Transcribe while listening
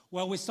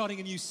Well, we're starting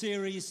a new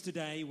series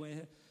today.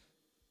 We're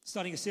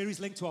starting a series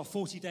linked to our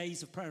 40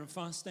 days of prayer and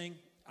fasting.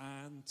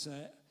 And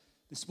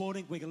this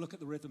morning, we're going to look at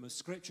the rhythm of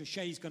Scripture.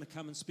 Seyi's going to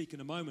come and speak in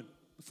a moment.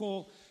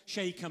 Before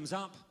Seyi comes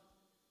up,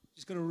 I'm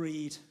just going to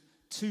read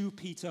 2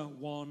 Peter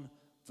 1,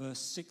 verse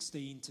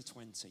 16 to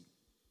 20.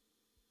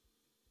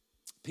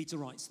 Peter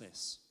writes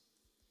this: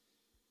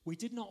 "We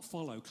did not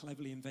follow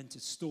cleverly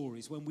invented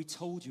stories when we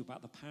told you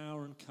about the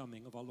power and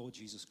coming of our Lord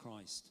Jesus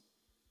Christ.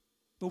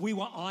 But we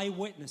were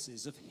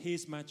eyewitnesses of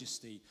his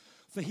majesty,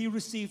 for he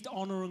received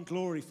honor and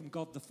glory from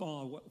God the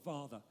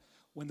Father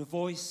when the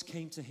voice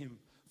came to him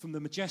from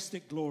the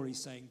majestic glory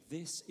saying,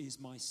 'This is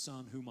my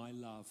Son whom I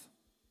love.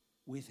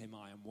 With him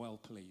I am well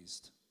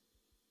pleased.'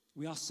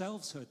 We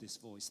ourselves heard this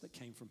voice that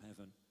came from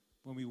heaven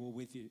when we were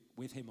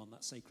with him on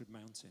that sacred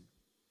mountain.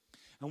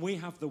 And we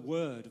have the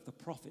word of the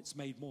prophets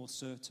made more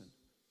certain.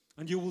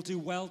 And you will do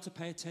well to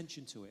pay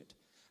attention to it,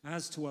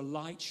 as to a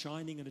light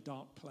shining in a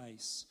dark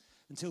place,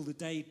 until the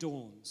day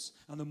dawns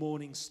and the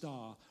morning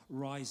star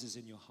rises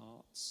in your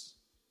hearts.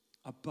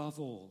 Above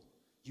all,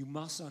 you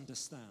must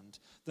understand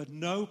that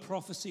no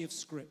prophecy of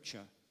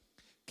Scripture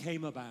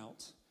came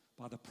about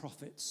by the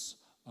prophet's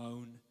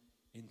own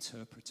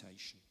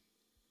interpretation."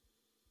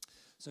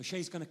 So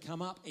Seyi's going to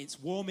come up. It's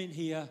warm in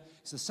here.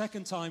 It's the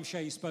second time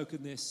Seyi's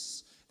spoken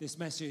this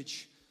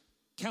message.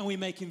 Can we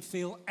make him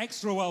feel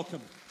extra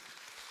welcome?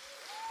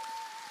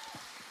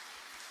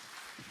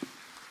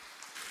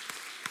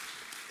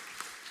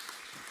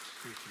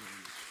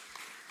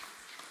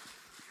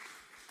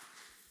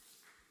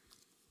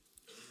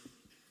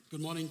 Good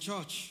morning,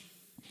 church.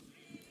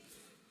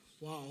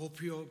 Wow, I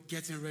hope you're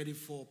getting ready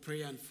for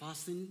prayer and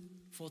fasting.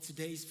 40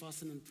 days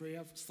fasting and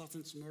prayer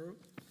starting tomorrow.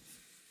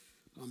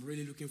 I'm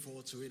really looking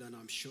forward to it, and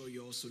I'm sure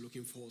you're also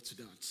looking forward to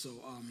that.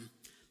 So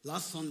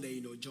last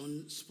Sunday,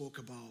 John spoke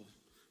about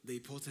the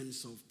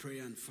importance of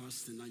prayer and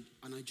fasting,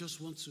 and I just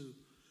want to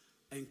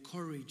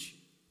encourage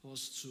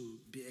us to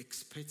be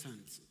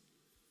expectant,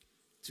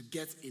 to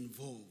get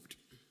involved,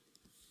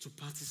 to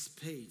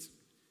participate.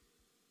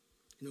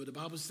 The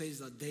Bible says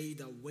that they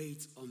that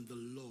wait on the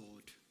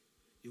Lord,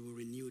 He will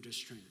renew their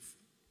strength.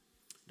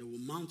 They will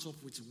mount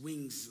up with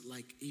wings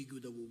like eagle.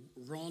 They will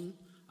run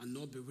and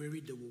not be weary.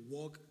 They will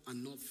walk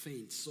and not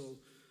faint. So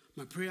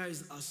my prayer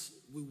is, as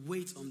we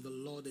wait on the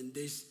Lord in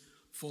this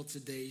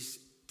 40 days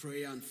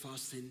prayer and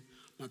fasting,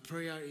 my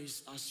prayer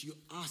is, as you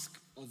ask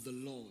of the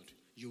Lord,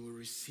 you will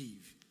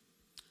receive.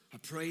 I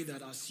pray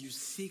that as you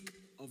seek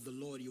of the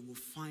Lord, you will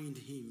find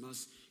Him.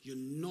 As you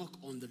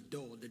knock on the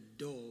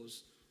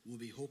doors will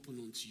be open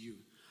unto you.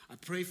 I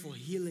pray for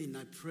healing.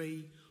 I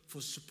pray for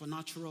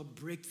supernatural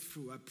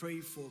breakthrough. I pray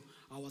for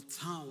our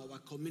town, our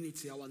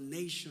community, our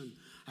nation.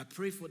 I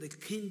pray for the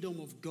kingdom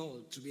of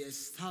God to be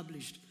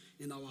established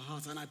in our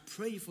hearts. And I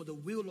pray for the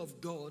will of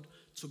God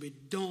to be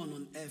done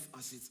on earth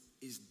as it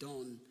is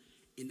done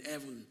in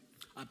heaven.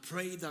 I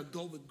pray that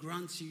God will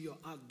grant you your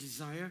heart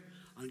desire,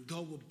 and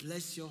God will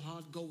bless your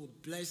heart. God will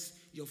bless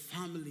your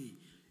family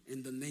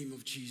in the name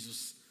of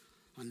Jesus.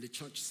 And the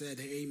church said,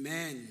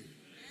 amen.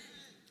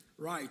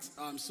 Right,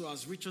 so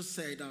as Richard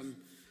said,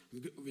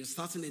 we're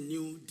starting a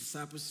new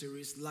disciple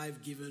series,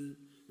 life-giving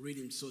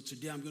reading. So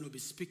today I'm going to be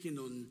speaking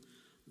on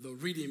the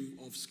reading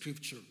of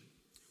Scripture.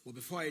 But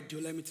before I do,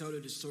 let me tell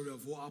you the story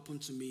of what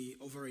happened to me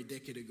over a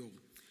decade ago.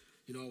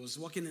 I was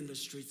walking in the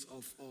streets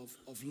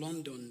of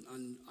London,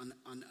 and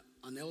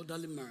an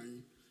elderly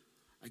man,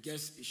 I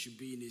guess he should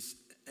be in his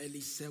early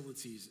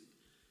 70s,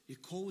 he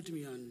called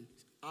me and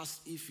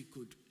asked if he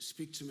could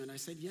speak to me, and I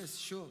said, yes,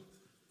 sure.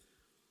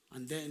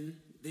 And then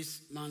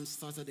this man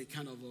started a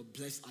kind of a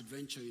blessed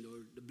adventure,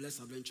 the blessed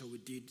adventure we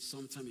did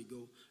some time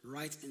ago,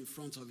 right in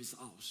front of his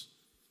house.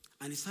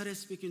 And he started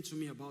speaking to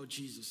me about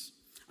Jesus.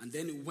 And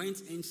then he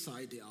went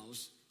inside the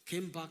house,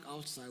 came back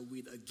outside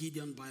with a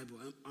Gideon Bible.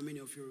 How many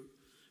of you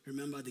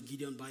remember the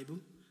Gideon Bible?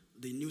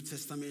 The New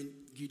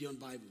Testament Gideon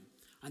Bible.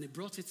 And he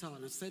brought it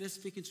out and started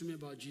speaking to me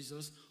about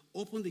Jesus,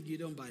 opened the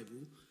Gideon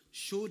Bible,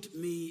 showed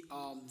me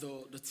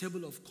the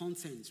table of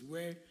contents,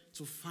 where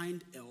to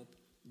find help,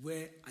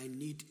 where I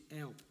need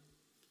help.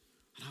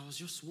 And I was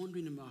just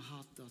wondering in my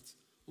heart that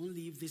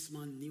only if this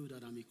man knew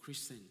that I'm a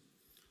Christian,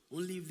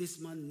 only if this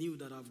man knew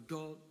that I've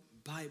got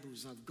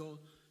Bibles, I've got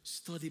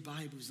study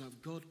Bibles,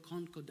 I've got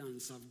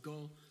concordance, I've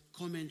got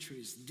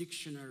commentaries,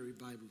 dictionary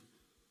Bible.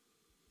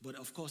 But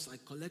of course, I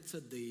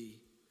collected the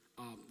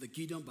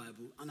Gideon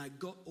Bible, and I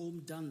got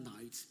home that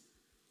night.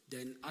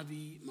 Then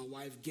Abby, my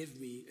wife, gave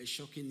me a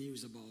shocking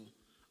news about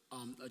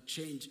a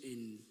change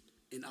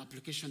in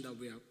application that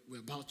we're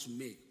about to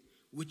make,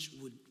 which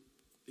would,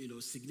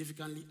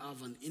 significantly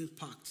have an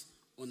impact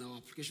on our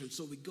application.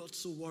 So we got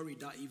so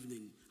worried that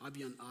evening,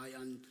 Abby and I,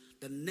 and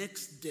the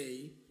next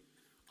day,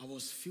 I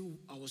was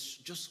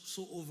just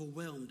so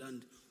overwhelmed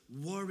and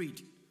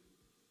worried.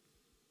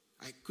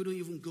 I couldn't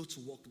even go to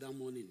work that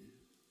morning.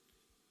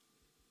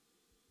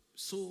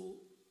 So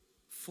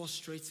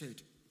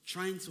frustrated,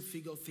 trying to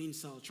figure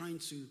things out, trying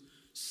to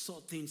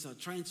sort things out,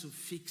 trying to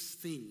fix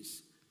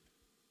things.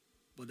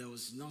 But there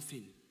was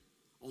nothing.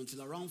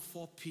 Until around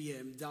 4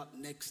 p.m. that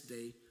next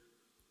day,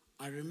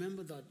 I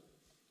remember that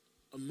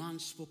a man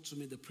spoke to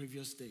me the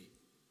previous day.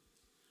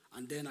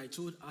 And then I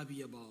told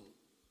Abby about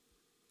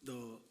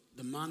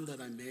the man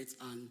that I met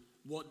and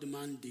what the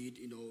man did,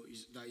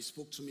 is that he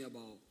spoke to me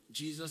about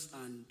Jesus,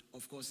 and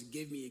of course he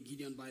gave me a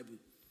Gideon Bible.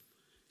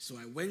 So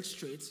I went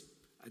straight,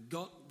 I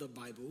got the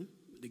Bible,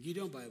 the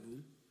Gideon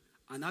Bible,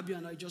 and Abby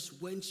and I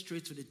just went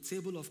straight to the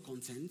table of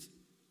content,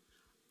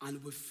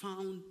 and we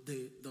found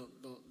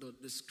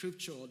the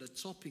scripture or the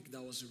topic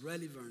that was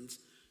relevant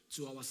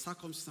to our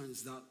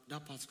circumstance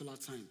that particular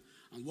time.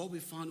 And what we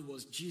found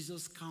was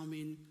Jesus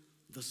calming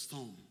the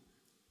storm.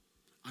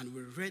 And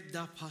we read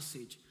that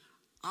passage.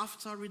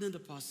 After reading the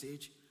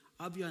passage,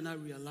 Abby and I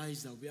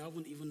realized that we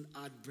haven't even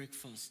had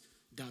breakfast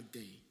that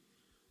day.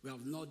 We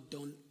have not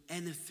done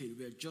anything.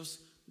 We're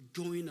just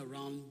going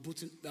around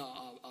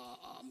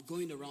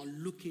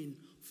looking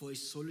for a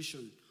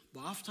solution.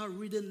 But after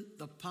reading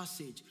the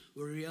passage,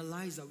 we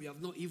realized that we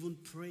have not even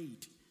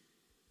prayed.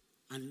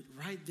 And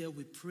right there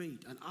we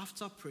prayed. And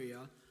after prayer,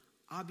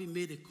 Abby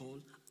made a call,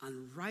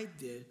 and right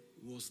there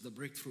was the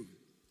breakthrough.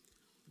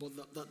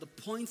 But the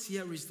point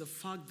here is the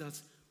fact that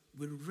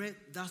we read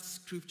that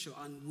scripture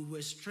and we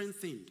were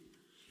strengthened.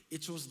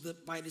 It was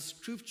by the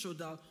scripture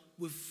that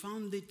we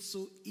found it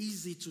so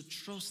easy to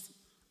trust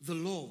the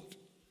Lord.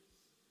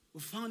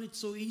 We found it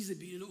so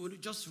easy,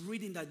 just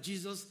reading that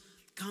Jesus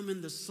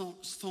calming the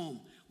storm.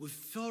 We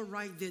felt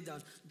right there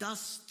that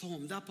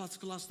storm, that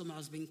particular storm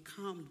has been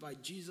calmed by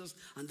Jesus,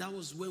 and that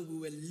was when we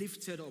were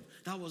lifted up.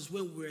 That was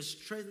when we were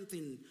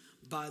strengthened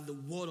by the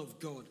word of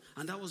God.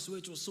 And that was where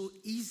it was so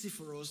easy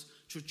for us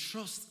to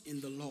trust in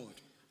the Lord.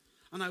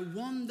 And I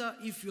wonder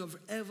if you have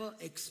ever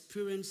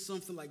experienced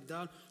something like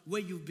that,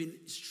 where you've been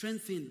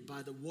strengthened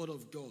by the word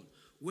of God,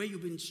 where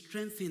you've been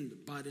strengthened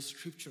by the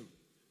scripture,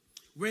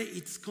 where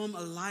it's come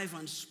alive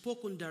and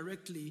spoken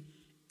directly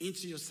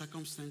into your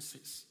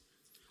circumstances.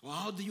 Or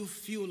how do you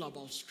feel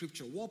about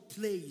scripture? What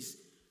place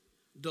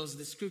does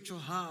the scripture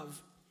have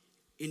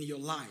in your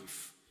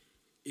life?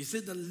 Is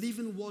it the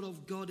living word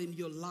of God in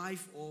your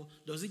life, or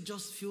does it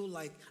just feel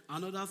like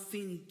another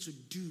thing to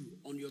do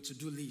on your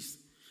to-do list?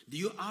 Do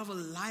you have a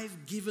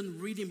life-giving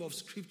reading of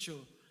scripture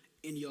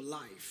in your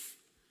life?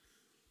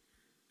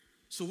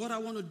 So what I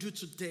want to do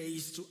today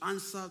is to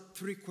answer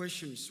 3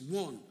 questions.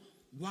 1,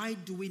 why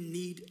do we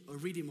need a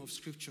reading of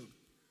scripture?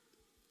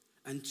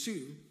 And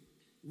 2,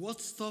 what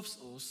stops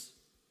us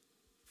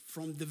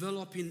from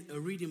developing a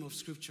reading of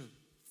scripture?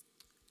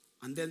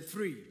 And then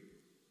 3,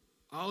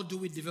 how do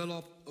we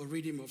develop a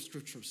reading of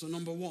scripture? So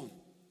number 1,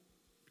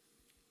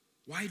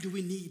 why do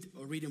we need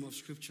a reading of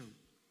scripture?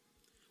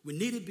 We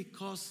need it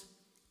because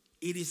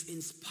it is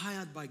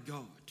inspired by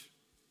God.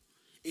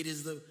 It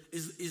is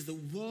the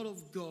word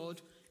of God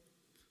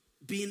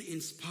being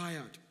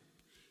inspired.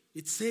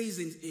 It says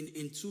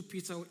in 2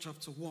 Peter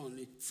chapter 1,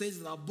 it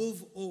says that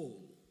above all,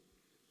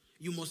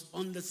 you must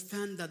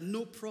understand that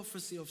no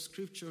prophecy of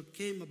scripture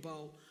came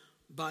about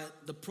by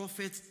the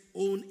prophet's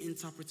own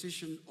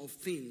interpretation of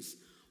things,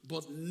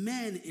 but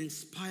men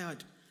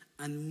inspired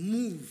and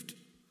moved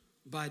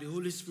by the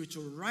Holy Spirit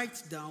to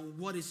write down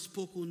what is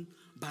spoken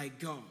by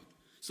God.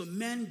 So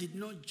men did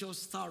not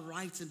just start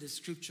writing the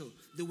scripture.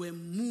 They were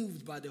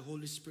moved by the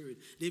Holy Spirit.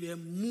 They were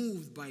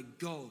moved by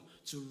God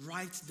to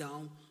write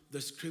down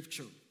the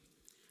scripture.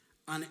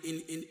 And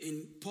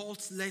in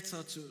Paul's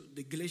letter to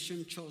the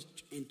Galatian church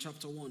in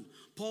chapter 1,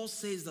 Paul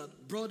says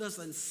that, brothers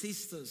and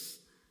sisters,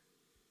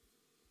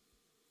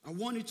 I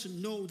want you to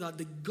know that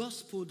the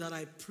gospel that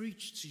I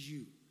preach to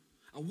you,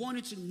 I want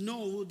you to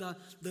know that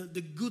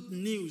the good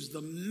news,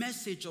 the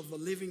message of the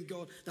living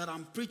God that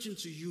I'm preaching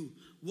to you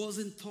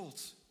wasn't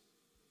taught.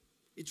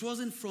 It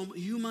wasn't from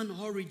human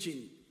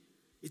origin.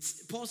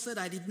 Paul said,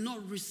 I did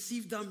not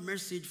receive that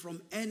message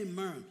from any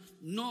man,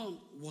 nor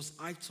was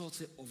I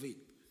taught of it.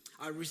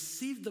 I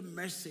received the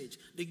message,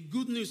 the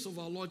good news of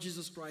our Lord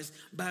Jesus Christ,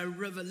 by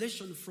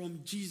revelation from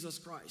Jesus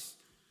Christ.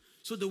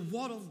 So the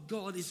word of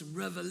God is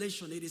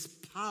revelation. It is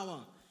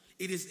power.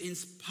 It is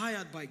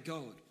inspired by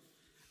God.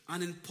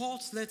 And in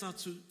Paul's letter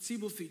to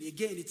Timothy,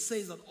 again, it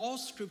says that all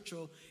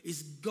scripture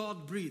is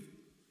God-breathed.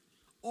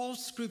 All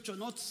scripture,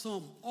 not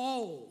some,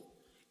 all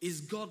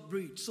is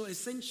God-breathed. So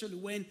essentially,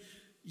 when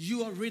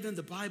you are reading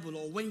the Bible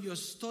or when you're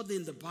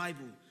studying the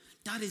Bible,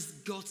 that is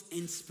God's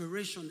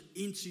inspiration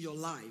into your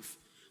life.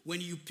 When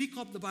you pick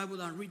up the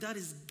Bible and read, that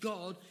is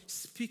God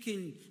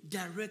speaking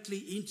directly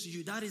into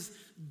you. That is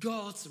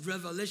God's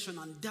revelation,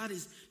 and that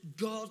is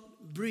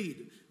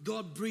God-breathed.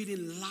 God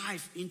breathing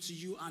life into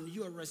you, and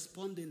you are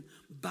responding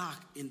back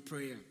in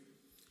prayer.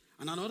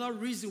 And another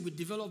reason we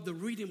develop the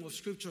reading of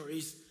Scripture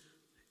is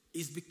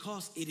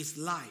because it is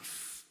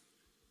life.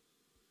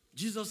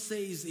 Jesus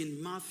says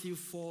in Matthew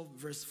 4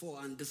 verse 4,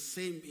 and the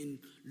same in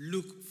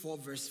Luke 4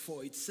 verse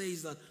 4, it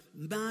says that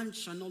man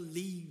shall not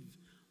live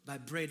by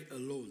bread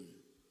alone,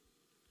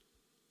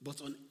 but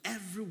on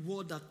every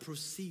word that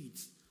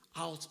proceeds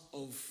out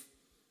of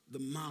the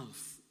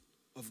mouth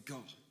of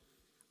God.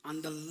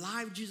 And the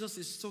life Jesus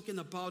is talking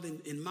about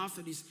in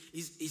Matthew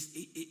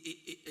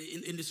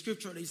in the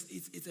scripture,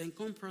 it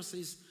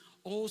encompasses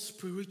all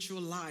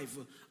spiritual life,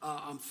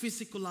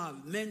 physical life,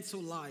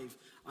 mental life,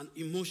 and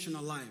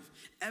emotional life.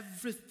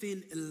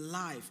 Everything in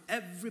life,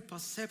 every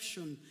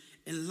perception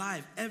in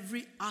life,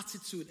 every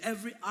attitude,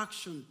 every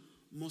action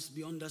must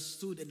be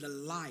understood in the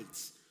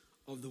light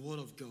of the Word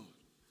of God.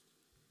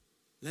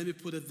 Let me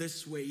put it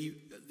this way.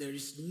 There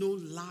is no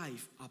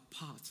life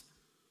apart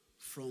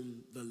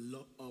from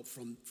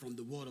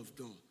the Word of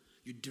God.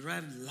 You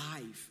derive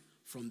life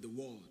from the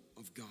Word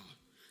of God.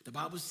 The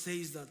Bible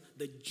says that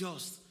the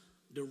just,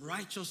 the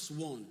righteous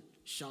one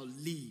shall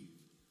live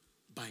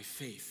by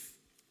faith.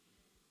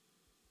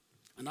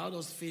 And how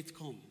does faith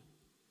come?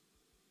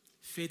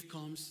 Faith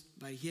comes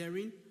by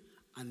hearing,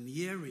 and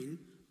hearing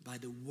by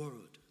the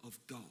Word of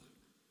God.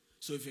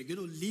 So if you're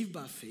going to live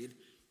by faith,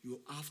 you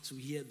have to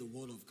hear the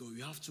Word of God.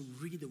 You have to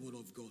read the Word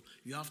of God.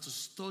 You have to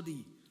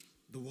study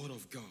the Word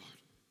of God.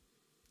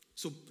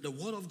 So the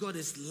Word of God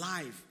is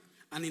life.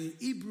 And in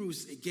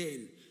Hebrews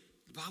again,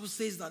 the Bible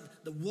says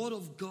that the Word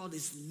of God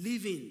is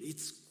living.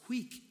 It's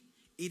quick.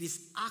 It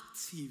is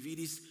active. It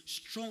is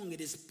strong.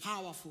 It is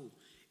powerful.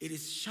 It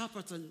is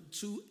sharper than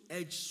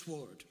two-edged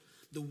sword.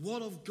 The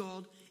Word of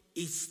God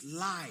is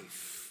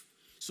life.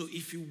 So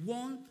if you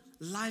want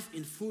life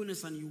in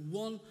fullness and you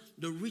want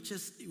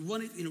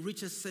it in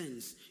richest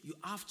sense, you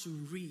have to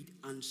read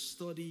and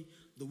study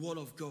the Word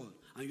of God.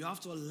 And you have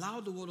to allow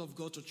the Word of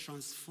God to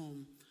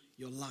transform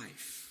your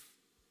life.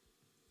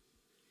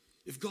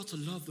 You've got to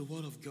love the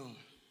Word of God.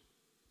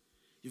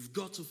 You've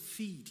got to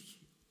feed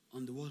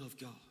on the Word of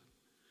God.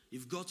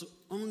 You've got to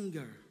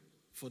hunger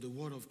for the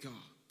Word of God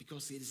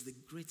because it is the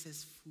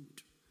greatest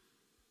food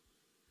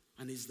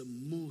and it's the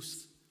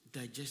most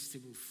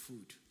digestible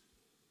food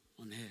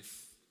on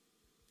earth.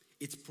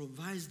 It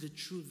provides the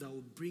truth that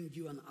will bring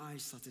you and I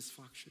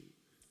satisfaction.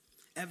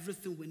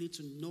 Everything we need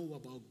to know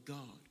about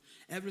God,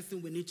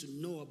 everything we need to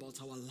know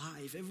about our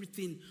life,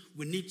 everything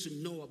we need to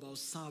know about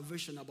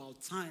salvation,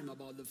 about time,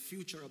 about the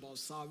future, about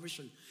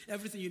salvation,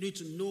 everything you need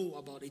to know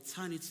about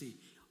eternity,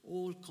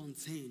 all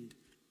contained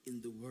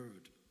in the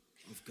Word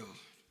of God.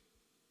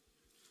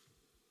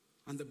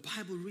 And the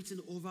Bible,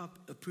 written over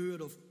a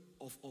period of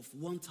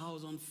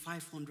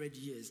 1,500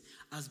 years,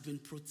 has been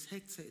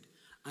protected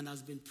and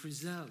has been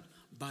preserved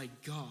by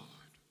God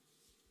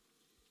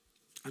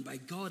and by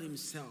God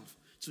Himself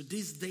to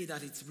this day,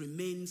 that it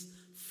remains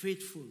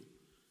faithful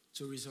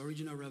to His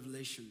original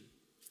revelation.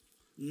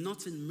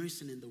 Nothing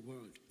missing in the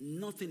world.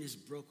 Nothing is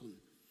broken.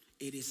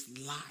 It is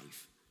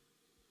life.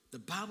 The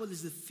Bible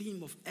is the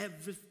theme of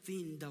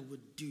everything that we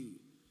do.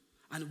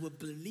 And we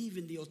believe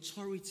in the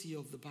authority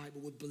of the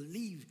Bible. We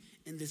believe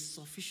in the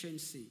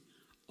sufficiency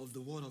of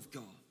the Word of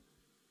God.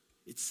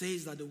 It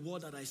says that the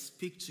word that I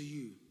speak to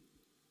you,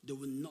 they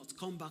will not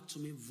come back to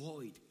me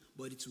void,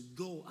 but it will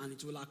go and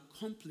it will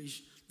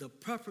accomplish the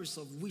purpose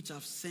of which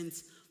I've sent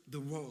the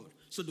word.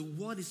 So the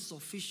word is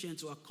sufficient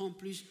to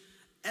accomplish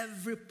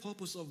every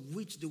purpose of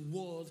which the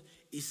word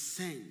is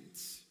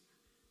sent.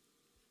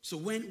 So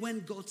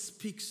when God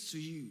speaks to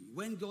you,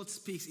 when God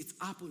speaks, it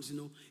happens,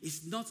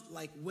 It's not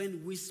like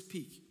when we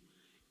speak.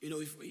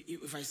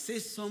 If I say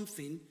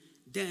something,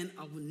 then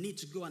I will need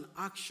to go and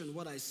action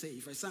what I say.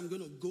 If I say I'm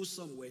going to go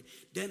somewhere,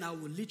 then I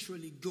will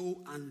literally go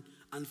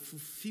and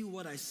fulfill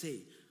what I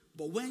say.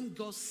 But when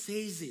God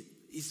says it,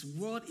 His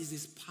word is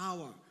His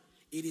power.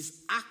 It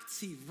is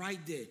active right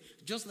there.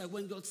 Just like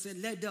when God said,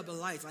 let there be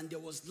light, and there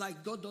was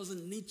light. God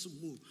doesn't need to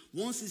move.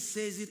 Once He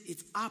says it,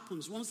 it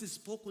happens. Once He's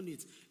spoken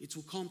it, it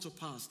will come to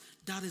pass.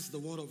 That is the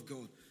word of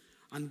God.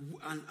 And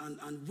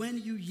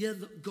when you hear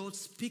God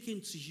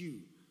speaking to you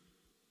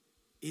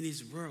in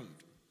His word,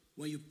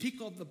 when you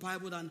pick up the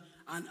Bible and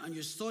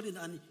you study it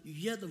and you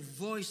hear the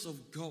voice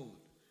of God,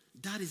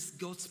 that is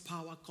God's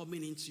power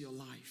coming into your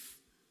life.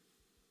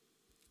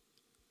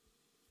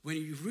 When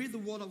you read the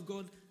Word of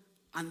God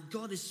and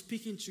God is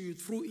speaking to you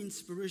through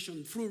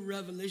inspiration, through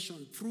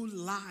revelation, through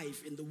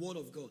life in the Word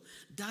of God,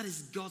 that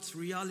is God's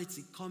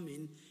reality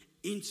coming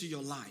into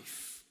your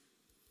life.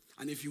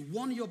 And if you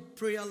want your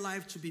prayer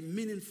life to be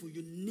meaningful,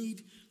 you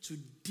need to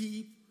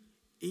deep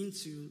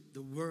into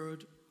the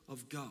Word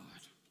of God.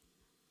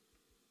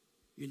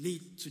 You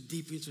need to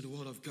deep into the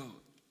Word of God.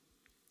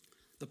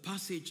 The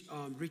passage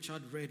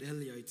Richard read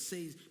earlier, it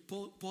says,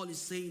 Paul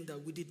is saying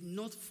that we did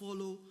not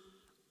follow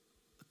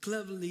a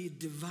cleverly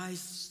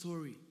devised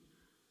story.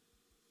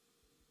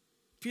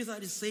 Peter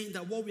is saying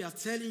that what we are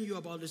telling you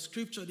about the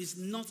scripture is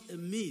not a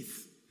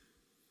myth.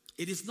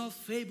 It is not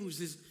fables.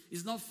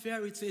 It's not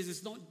fairy tales.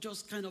 It's not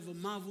just kind of a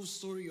Marvel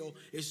story or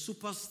a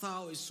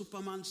superstar or a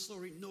Superman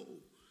story. No.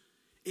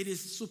 It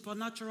is a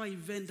supernatural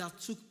event that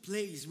took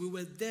place. We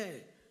were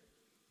there.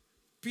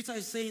 Peter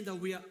is saying that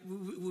we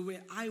were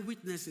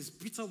eyewitnesses.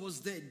 Peter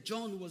was there.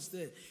 John was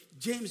there.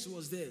 James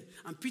was there.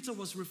 And Peter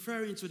was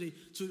referring to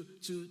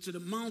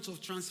the Mount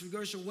of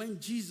Transfiguration when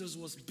Jesus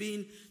was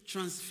being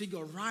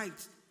transfigured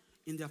right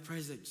in their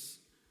presence.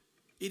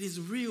 It is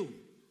real.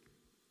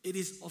 It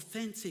is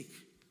authentic.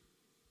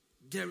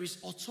 There is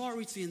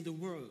authority in the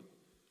world.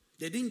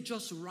 They didn't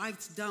just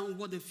write down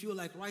what they feel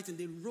like writing.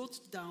 They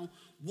wrote down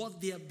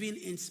what they have been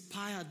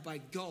inspired by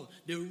God.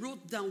 They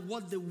wrote down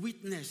what they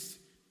witnessed.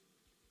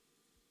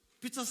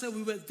 Peter said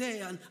we were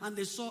there and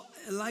they saw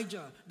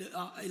Elijah.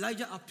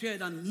 Elijah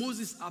appeared and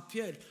Moses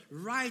appeared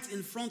right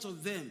in front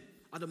of them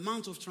at the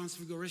Mount of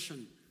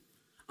Transfiguration.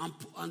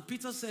 And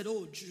Peter said,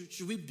 oh,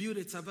 should we build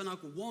a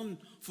tabernacle? One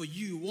for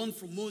you, one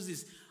for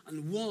Moses,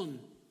 and one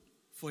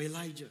for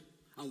Elijah.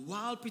 And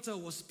while Peter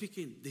was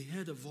speaking, they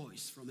heard a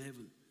voice from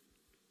heaven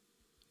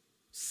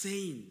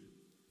saying,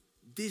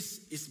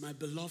 this is my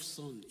beloved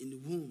son in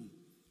whom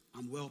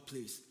I'm well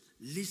pleased.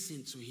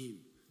 Listen to him.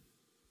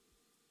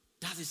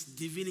 That is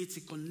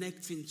divinity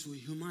connecting to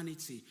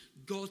humanity.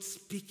 God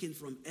speaking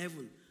from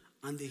heaven,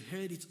 and they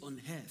heard it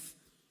on earth.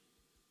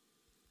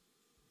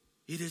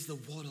 It is the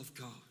word of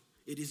God.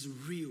 It is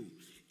real.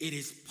 It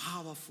is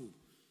powerful.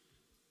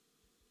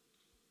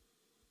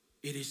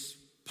 It is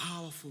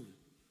powerful.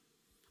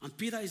 And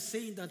Peter is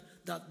saying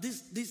that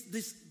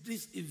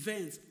this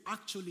event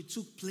actually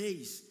took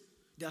place.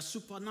 They are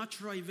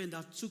supernatural events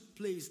that took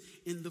place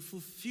in the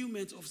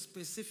fulfillment of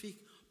specific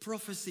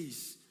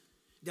prophecies.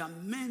 They are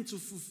meant to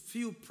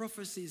fulfill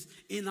prophecies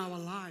in our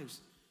lives.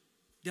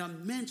 They are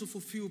meant to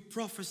fulfill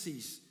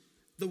prophecies.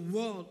 The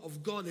word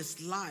of God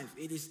is life.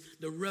 It is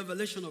the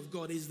revelation of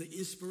God. It is the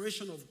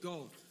inspiration of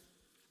God.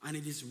 And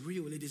it is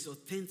real. It is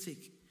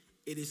authentic.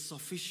 It is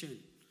sufficient.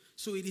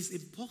 So it is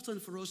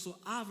important for us to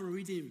have a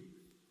reading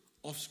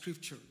of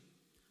Scripture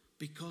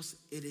because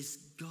it is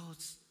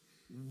God's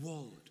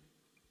word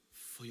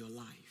for your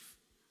life.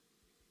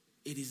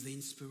 It is the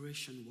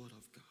inspiration word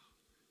of God.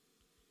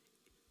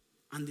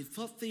 And the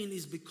third thing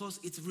is because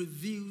it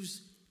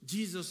reveals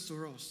Jesus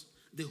to us.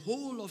 The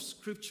whole of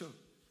Scripture,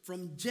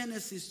 from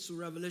Genesis to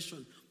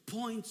Revelation,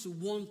 points to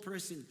one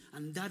person,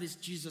 and that is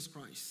Jesus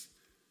Christ.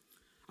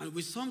 And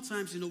we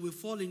sometimes, we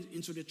fall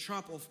into the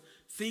trap of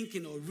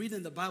thinking or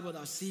reading the Bible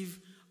as if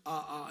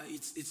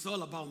it's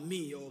all about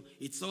me or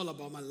it's all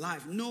about my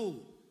life. No.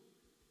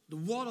 The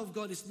Word of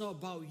God is not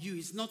about you.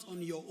 It's not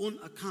on your own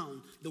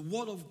account. The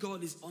Word of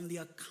God is on the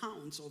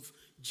account of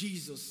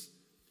Jesus.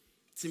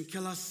 Tim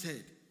Keller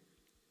said,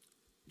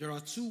 there are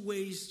two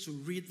ways to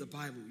read the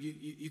Bible.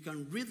 You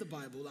can read the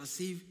Bible as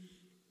if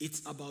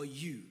it's about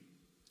you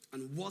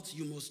and what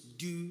you must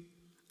do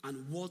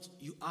and what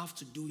you have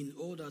to do in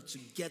order to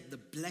get the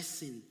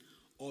blessing.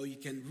 Or you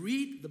can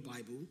read the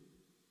Bible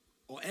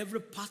or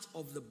every part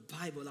of the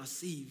Bible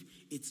as if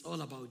it's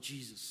all about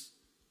Jesus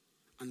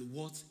and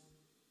what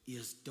he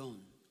has done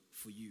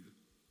for you.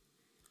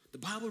 The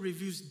Bible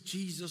reveals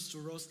Jesus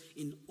to us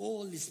in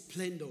all his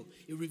splendor.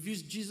 It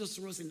reveals Jesus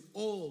to us in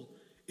all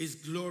his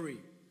glory.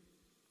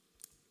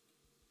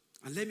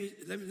 And let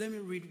me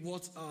read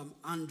what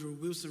Andrew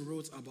Wilson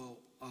wrote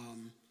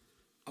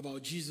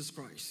about Jesus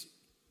Christ.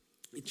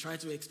 He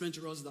tried to explain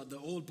to us that the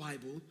old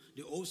Bible,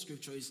 the old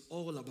Scripture, is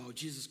all about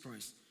Jesus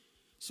Christ.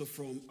 So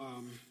from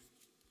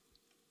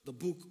the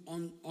book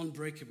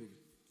Unbreakable,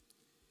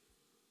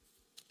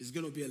 it's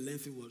going to be a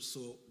lengthy word,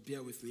 so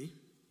bear with me.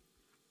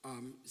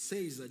 It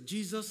says that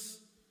Jesus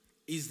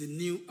is the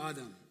new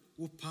Adam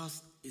who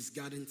passed his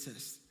garden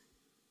test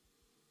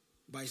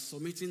by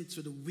submitting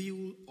to the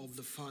will of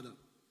the Father,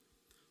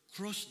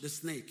 crushed the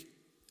snake,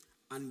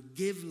 and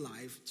gave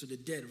life to the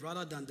dead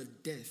rather than the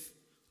death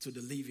to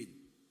the living.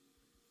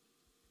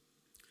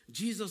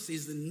 Jesus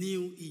is the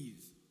new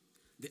Eve,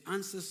 the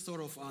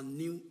ancestor of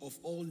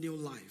all new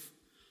life,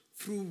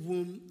 through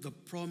whom the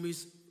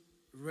promised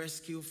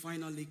rescue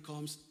finally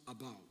comes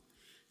about.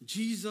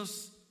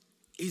 Jesus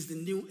is the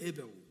new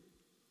Abel,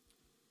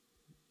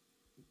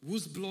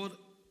 whose blood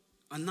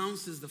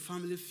announces the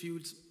family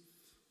feud's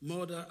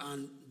murder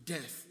and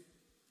death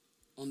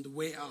on the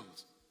way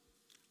out,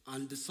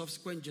 and the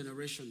subsequent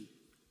generation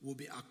will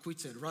be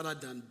acquitted rather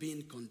than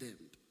being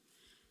condemned.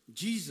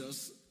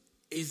 Jesus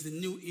is the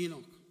new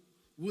Enoch,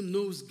 who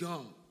knows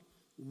God,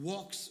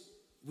 walks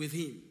with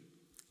him,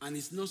 and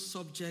is not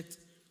subject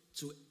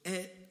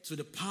to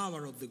the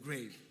power of the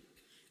grave.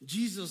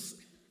 Jesus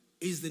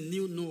is the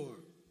new Noah,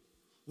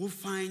 who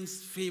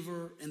finds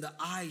favor in the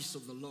eyes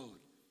of the Lord,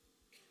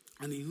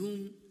 and in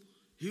whom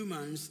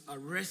humans are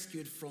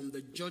rescued from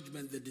the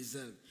judgment they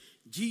deserve.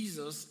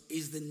 Jesus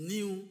is the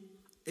new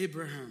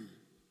Abraham,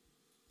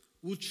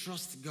 who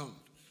trusts God,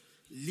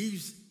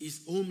 leaves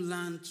his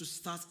homeland to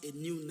start a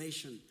new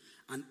nation,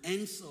 and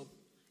ends up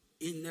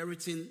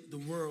inheriting the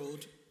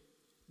world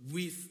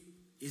with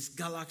his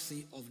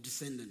galaxy of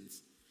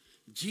descendants.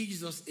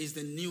 Jesus is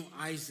the new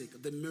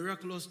Isaac, the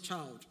miraculous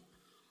child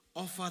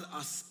offered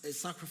as a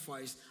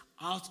sacrifice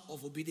out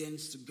of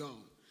obedience to God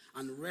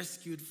and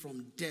rescued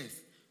from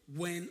death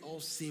when all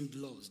seemed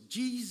lost.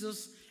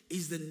 Jesus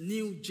is the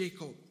new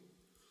Jacob,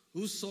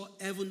 who saw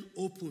heaven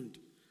opened,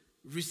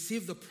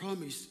 received the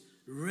promise,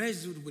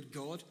 wrestled with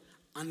God,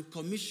 and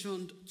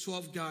commissioned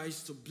 12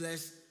 guys to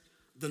bless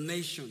the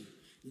nation.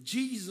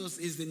 Jesus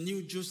is the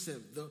new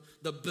Joseph,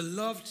 the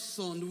beloved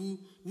son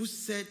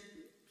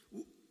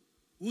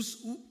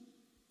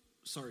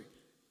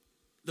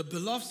the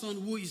beloved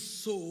son who is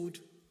sold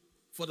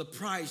for the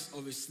price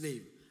of a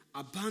slave,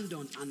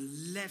 abandoned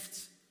and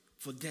left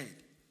for dead,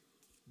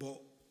 but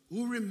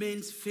who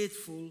remains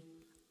faithful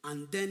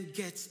and then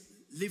gets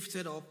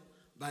lifted up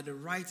by the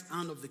right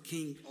hand of the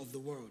King of the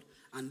world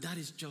And that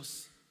is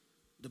just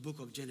the book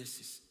of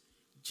Genesis.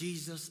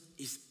 Jesus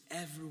is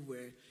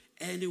everywhere,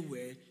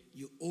 anywhere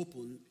you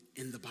open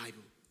in the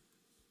Bible.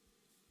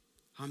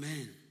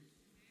 Amen.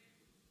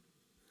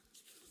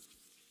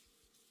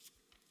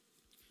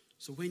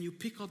 So when you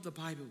pick up the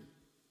Bible,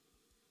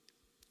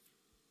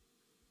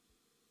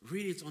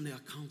 read it on the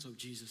account of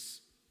Jesus,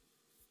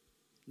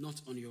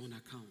 not on your own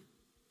account.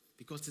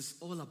 Because it's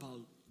all about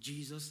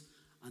Jesus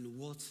and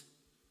what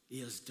he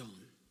has done.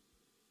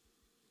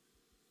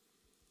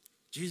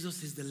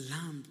 Jesus is the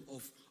Lamb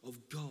of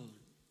God.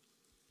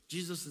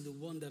 Jesus is the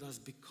one that has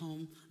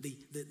become the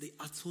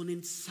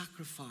atoning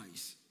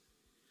sacrifice.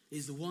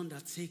 He's the one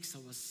that takes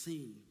our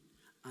sin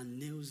and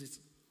nails it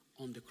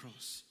on the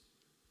cross.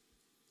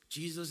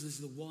 Jesus is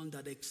the one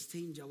that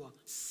exchanged our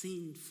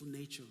sinful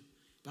nature.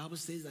 The Bible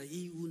says that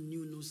he who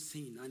knew no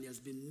sin and he has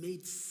been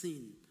made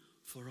sin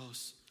for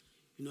us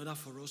in order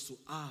for us to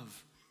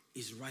have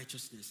his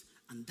righteousness.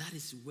 And that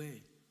is where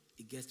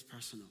it gets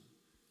personal.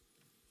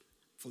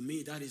 For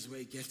me, that is where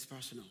it gets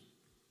personal.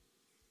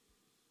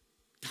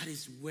 That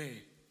is where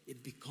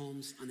it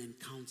becomes an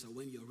encounter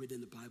when you're reading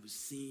the Bible,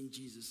 seeing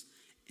Jesus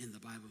in the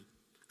Bible.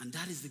 And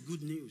that is the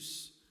good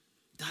news.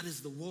 That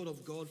is the word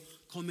of God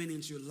coming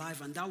into your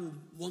life, and that will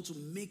want to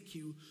make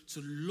you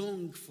to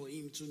long for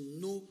him, to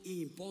know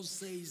him. Paul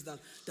says that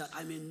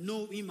I may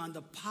know him and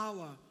the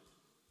power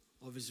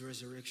of his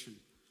resurrection.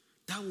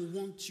 That will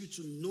want you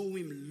to know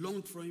him,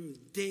 long for him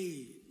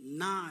day,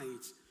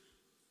 night.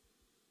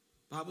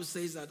 The Bible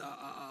says that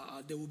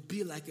they will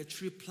be like a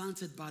tree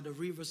planted by the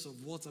rivers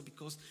of water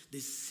because they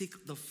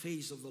seek the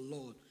face of the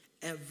Lord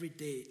every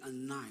day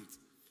and night.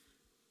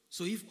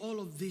 So if all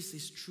of this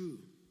is true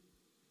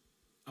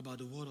about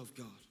the word of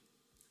God,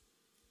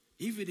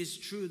 if it is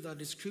true that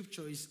the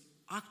scripture is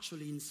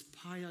actually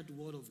inspired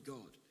word of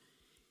God,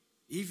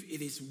 if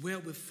it is where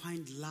we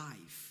find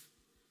life,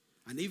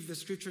 and if the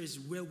scripture is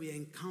where we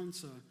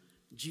encounter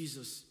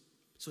Jesus,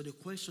 so the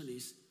question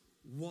is,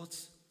 what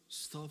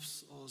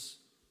stops us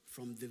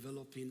from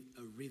developing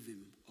a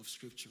rhythm of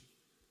scripture?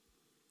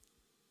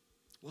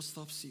 What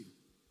stops you?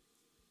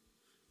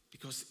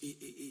 Because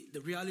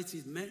the reality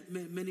is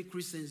many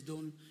Christians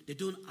don't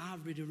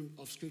have rhythm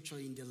of scripture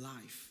in their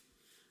life.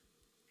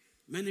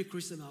 Many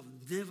Christians have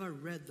never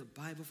read the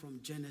Bible from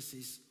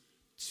Genesis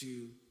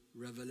to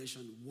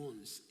Revelation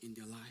once in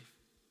their life.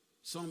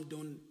 Some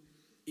don't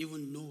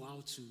even know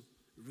how to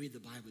read the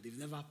Bible. They've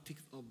never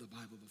picked up the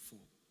Bible before.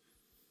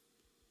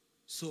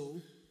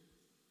 So,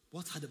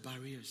 what are the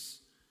barriers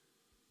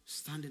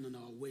standing on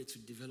our way to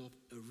develop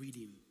a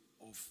reading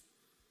of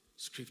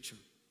scripture?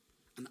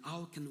 And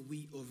how can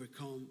we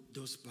overcome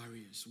those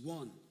barriers?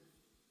 One,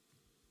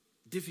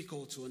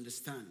 difficult to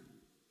understand.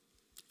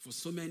 For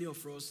so many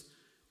of us,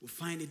 we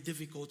find it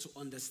difficult to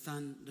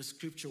understand the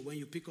scripture. When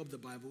you pick up the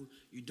Bible,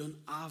 you don't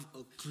have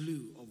a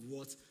clue of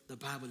what the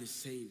Bible is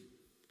saying.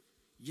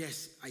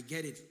 Yes, I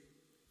get it.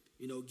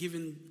 You know,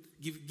 given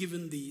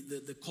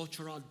the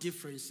cultural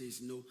differences,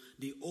 you know,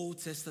 the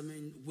Old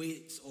Testament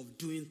ways of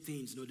doing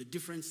things, you know, the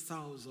different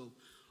styles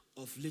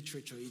of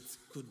literature, it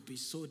could be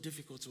so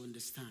difficult to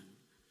understand.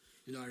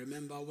 You know, I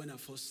remember when I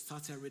first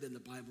started reading the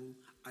Bible,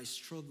 I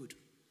struggled.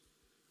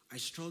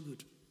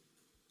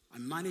 I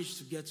managed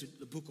to get to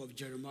the book of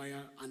Jeremiah,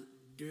 and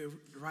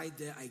right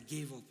there I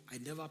gave up. I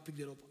never picked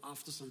it up.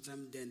 After some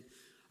time, then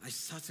I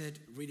started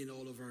reading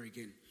all over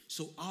again.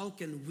 So how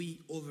can we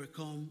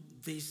overcome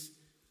this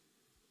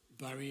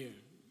barrier?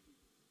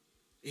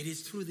 It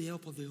is through the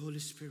help of the Holy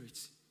Spirit.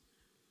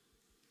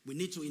 We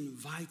need to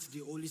invite the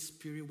Holy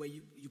Spirit. When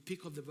you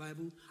pick up the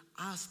Bible,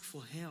 ask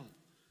for help.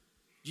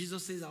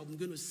 Jesus says, I'm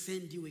going to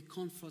send you a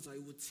comforter. I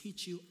will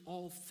teach you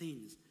all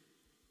things.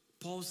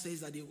 Paul says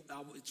that it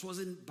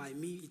wasn't by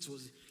me,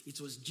 it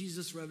was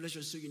Jesus'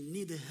 revelation. So you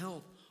need the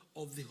help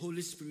of the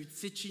Holy Spirit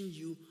teaching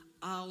you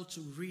how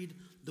to read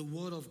the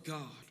Word of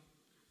God.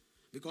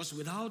 Because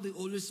without the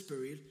Holy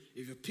Spirit,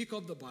 if you pick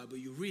up the Bible,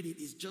 you read it,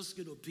 it's just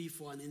going to be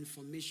for an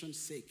information's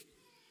sake.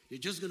 You're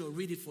just going to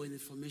read it for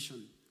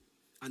information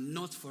and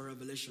not for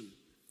revelation.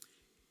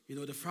 You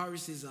know, the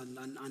Pharisees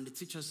and the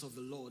teachers of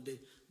the law,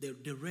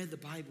 they read the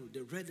Bible, they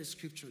read the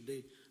scripture,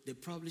 they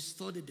probably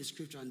studied the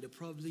scripture, and they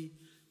probably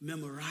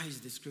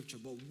memorized the scripture.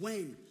 But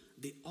when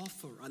the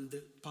author and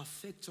the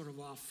perfecter of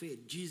our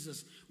faith,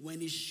 Jesus,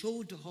 when he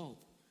showed up,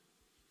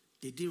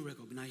 they didn't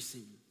recognize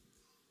him,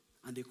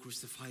 and they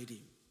crucified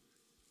him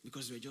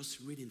because we're just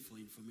reading for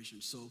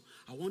information. So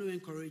I want to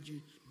encourage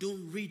you,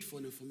 don't read for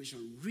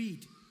information,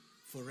 read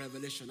for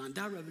revelation. And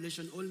that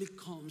revelation only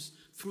comes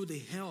through the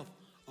help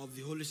of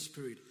the Holy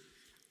Spirit.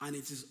 And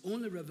it is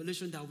only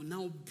revelation that will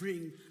now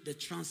bring the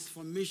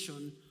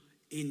transformation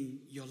in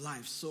your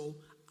life. So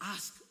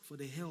ask for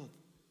the help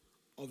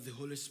of the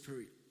Holy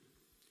Spirit.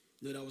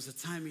 You know, there was a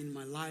time in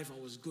my life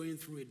I was going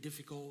through a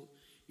difficult,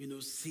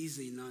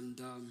 season,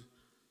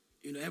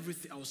 and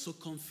everything. I was so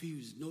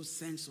confused, no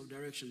sense of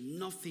direction,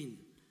 nothing.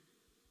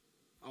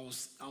 I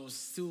was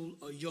still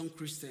a young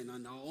Christian,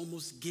 and I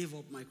almost gave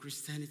up my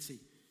Christianity.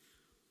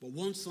 But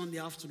one Sunday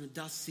afternoon,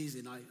 that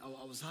season, I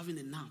was having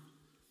a nap.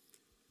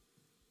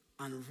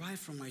 And right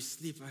from my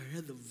sleep, I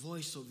heard the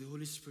voice of the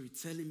Holy Spirit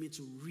telling me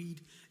to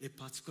read a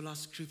particular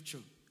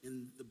scripture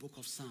in the book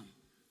of Psalm.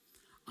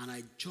 And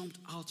I jumped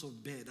out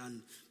of bed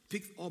and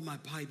picked up my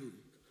Bible.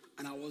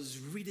 And I was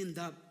reading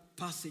that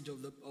passage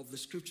of the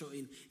scripture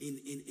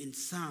in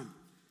Psalm.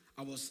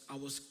 I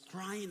was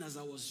crying as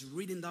I was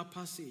reading that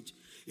passage.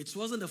 It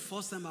wasn't the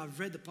first time I've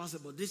read the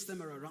passage, but this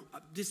time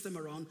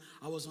around,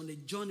 I was on a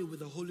journey with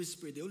the Holy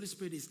Spirit. The Holy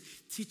Spirit is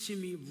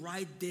teaching me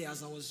right there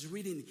as I was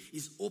reading.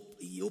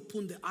 He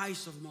opened the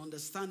eyes of my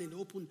understanding,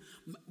 opened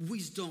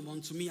wisdom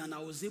unto me, and I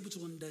was able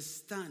to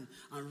understand.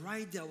 And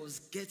right there, I was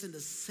getting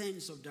the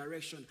sense of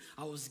direction.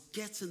 I was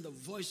getting the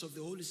voice of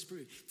the Holy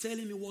Spirit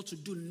telling me what to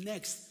do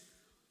next.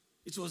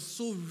 It was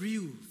so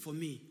real for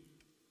me.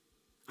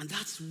 And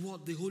that's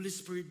what the Holy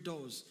Spirit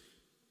does.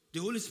 The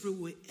Holy Spirit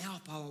will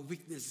help our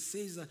weakness. It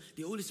says that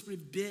the Holy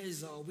Spirit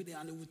bears our witness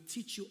and it will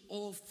teach you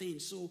all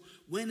things. So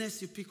when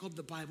else you pick up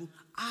the Bible,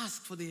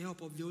 ask for the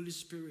help of the Holy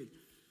Spirit.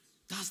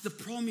 That's the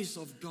promise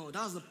of God.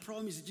 That's the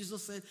promise.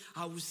 Jesus said,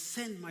 I will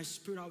send my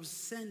Spirit. I will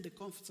send the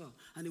Comforter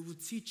and it will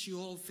teach you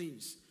all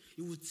things.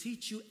 It will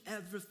teach you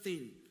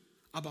everything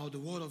about the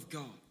Word of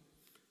God.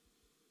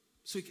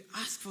 So you can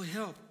ask for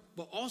help,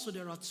 but also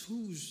there are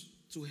tools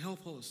to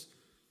help us.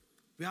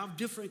 We have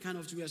different kind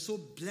of tools. We are so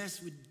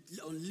blessed with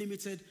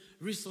unlimited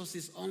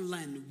resources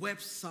online,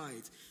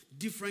 websites,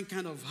 different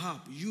kind of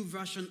app,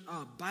 YouVersion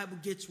app, Bible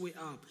Gateway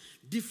app,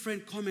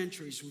 different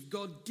commentaries. We've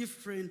got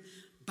different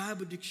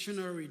Bible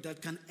dictionary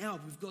that can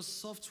help. We've got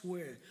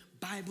software,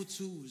 Bible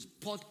tools,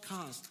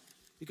 podcasts.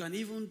 You can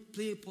even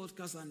play a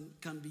podcast and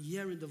can be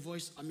hearing the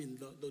voice,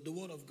 the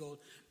word of God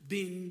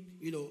being,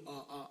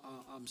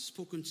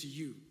 spoken to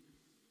you.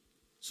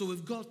 So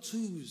we've got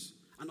tools,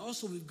 and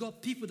also we've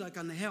got people that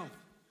can help.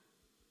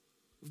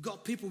 We've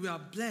got people, we are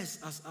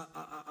blessed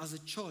as a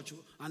church.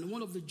 And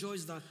one of the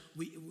joys that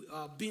we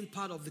being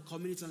part of the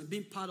community and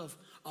being part of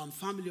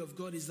family of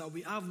God is that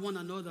we have one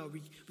another.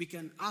 We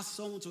can ask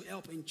someone to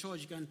help in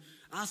church. You can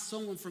ask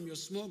someone from your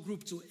small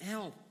group to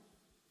help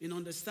in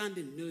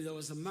understanding. There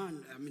was a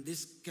man,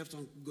 this kept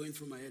on going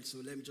through my head, so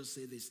let me just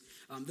say this.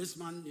 This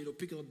man,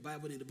 picked up the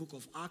Bible in the book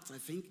of Acts, I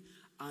think,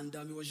 and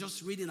he was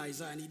just reading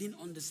Isaiah and he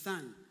didn't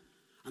understand.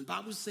 And the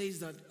Bible says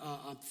that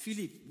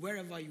Philip,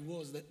 wherever he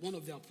was, that one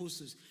of the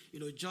apostles,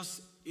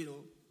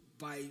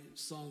 by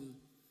some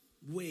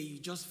way, he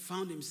just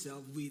found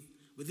himself with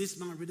this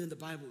man reading the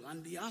Bible.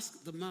 And he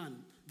asked the man,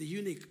 the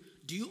eunuch,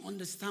 do you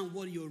understand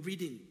what you're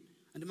reading?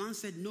 And the man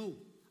said, no,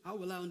 how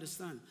will I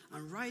understand?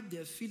 And right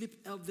there, Philip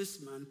helped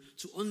this man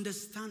to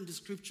understand the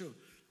scripture.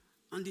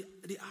 And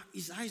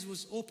his eyes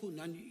was opened.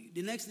 And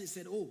the next day he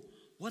said, oh,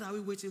 what are we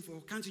waiting for?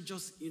 Can't you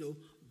just,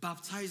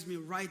 baptize me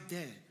right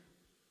there?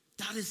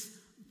 That is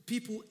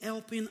people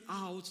helping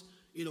out,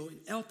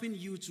 helping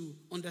you to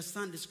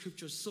understand the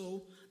scripture.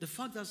 So the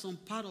fact that some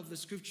part of the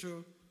scripture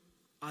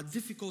are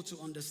difficult to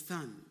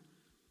understand,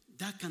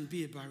 that can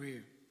be a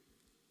barrier.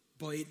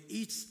 But it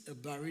is a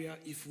barrier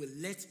if we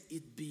let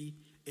it be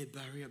a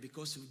barrier,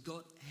 because we've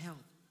got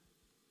help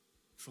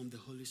from the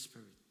Holy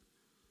Spirit.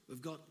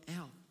 We've got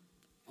help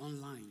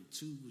online,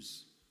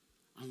 tools,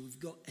 and we've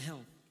got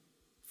help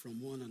from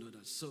one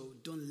another. So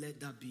don't let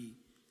that be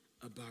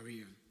a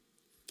barrier.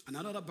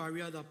 Another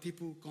barrier that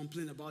people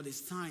complain about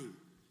is time.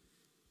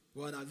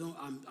 Well,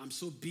 I'm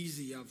so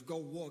busy. I've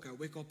got work. I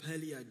wake up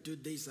early. I do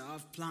this. I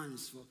have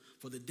plans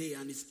for the day.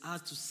 And it's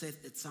hard to set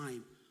a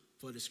time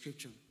for the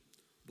scripture.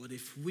 But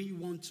if we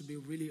want to be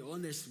really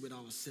honest with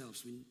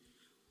ourselves,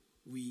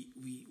 we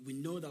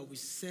know that we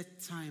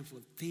set time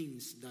for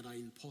things that are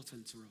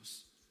important to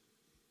us.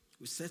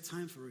 We set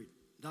time for it.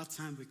 That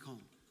time will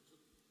come.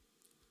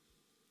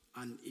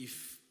 And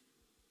if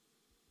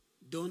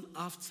don't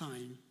have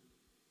time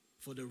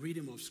for the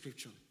reading of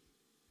scripture,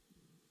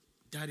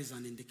 that is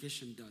an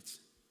indication that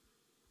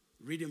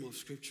reading of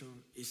scripture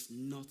is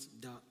not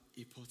that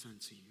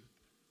important to you.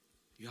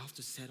 You have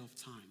to set up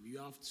time. You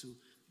have to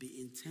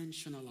be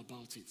intentional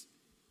about it.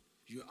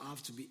 You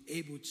have to be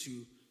able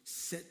to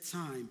set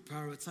time,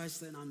 prioritize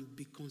them, and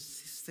be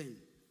consistent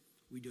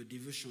with your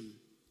devotion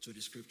to the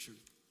scripture.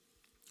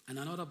 And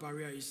another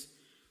barrier is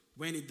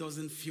when it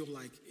doesn't feel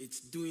like it's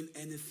doing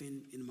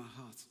anything in my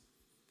heart.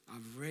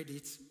 I've read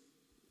it,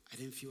 I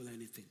didn't feel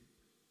anything.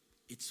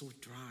 It's so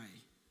dry,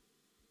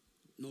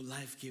 no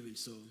life-giving,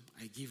 so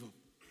I give up.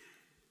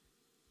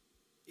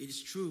 It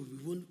is true,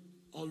 we won't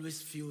always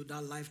feel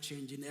that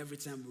life-changing every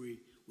time we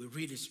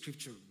read a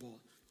scripture, but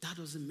that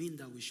doesn't mean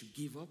that we should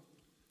give up.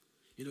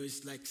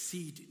 It's like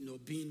seed,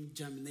 being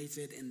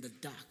germinated in the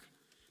dark.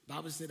 The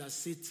Bible said that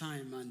seed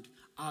time and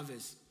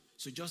harvest.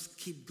 So just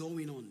keep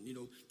going on,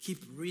 keep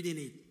reading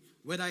it.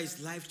 Whether it's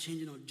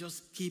life-changing or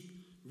just keep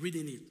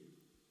reading it.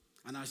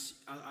 And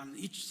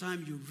each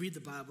time you read the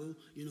Bible,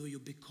 you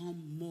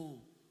become more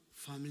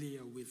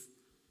familiar with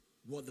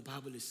what the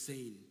Bible is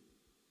saying.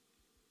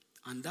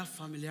 And that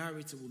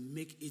familiarity will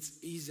make it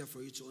easier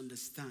for you to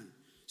understand.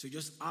 So you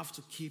just have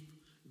to keep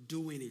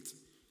doing it.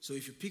 So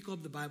if you pick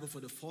up the Bible for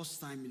the first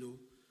time,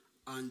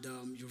 and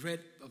you read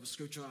a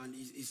scripture and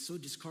it's so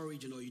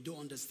discouraging, or you don't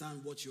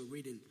understand what you're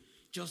reading,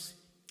 just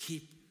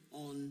keep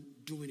on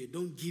doing it.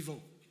 Don't give up.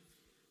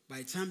 By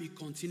the time you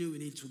continue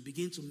with it, it will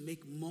begin to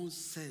make more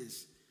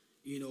sense,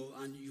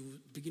 and you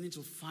beginning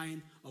to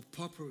find a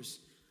purpose,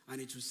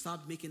 and it will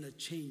start making a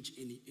change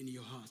in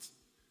your heart.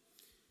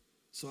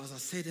 So as I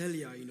said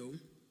earlier,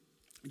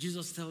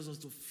 Jesus tells us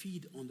to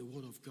feed on the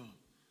Word of God.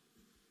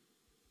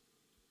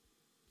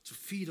 To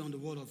feed on the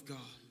Word of God,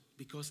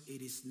 because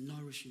it is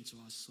nourishing to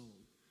our soul.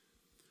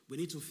 We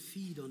need to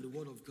feed on the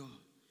Word of God.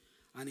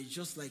 And it's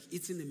just like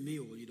eating a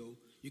meal,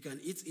 You can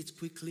eat it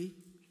quickly.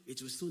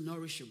 It will still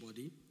nourish your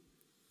body.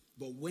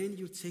 But when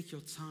you take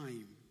your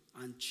time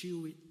and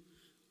chew it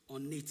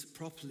on it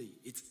properly,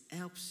 it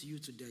helps you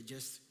to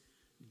digest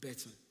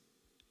better.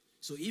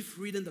 So if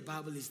reading the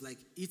Bible is like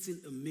eating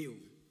a meal,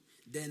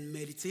 then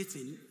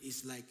meditating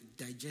is like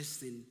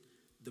digesting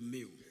the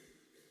meal.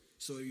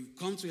 So you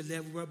come to a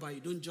level whereby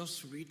you don't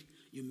just read,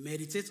 you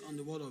meditate on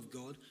the Word of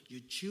God, you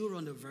chew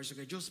on the verse. You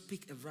can just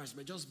pick a verse, it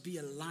might just be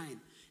a line,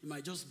 it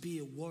might just be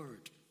a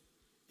word.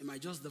 It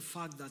might just the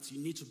fact that you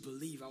need to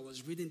believe. I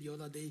was reading the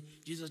other day,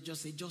 Jesus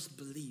just said, just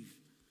believe.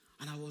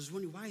 And I was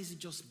wondering, why is it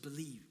just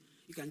believe?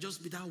 It can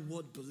just be that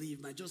word believe.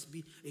 It might just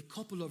be a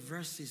couple of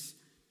verses.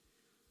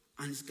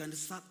 And it's going to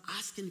start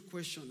asking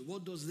questions.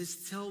 What does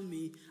this tell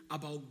me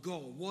about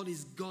God? What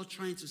is God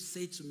trying to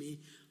say to me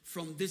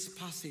from this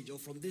passage or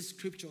from this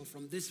scripture or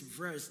from this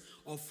verse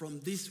or from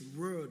this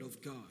word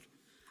of God?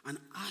 And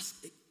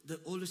ask the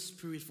Holy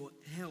Spirit for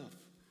help.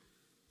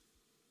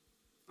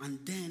 And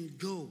then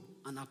go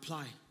and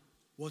apply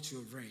what you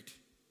have read.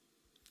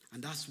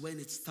 And that's when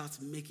it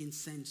starts making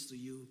sense to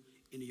you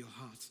in your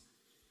heart.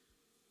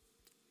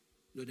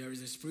 There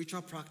is a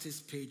spiritual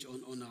practice page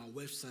on our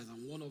website,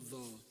 and one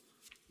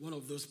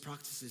of those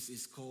practices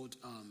is called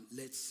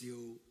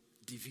Lectio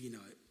Divina.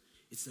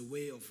 It's a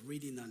way of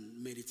reading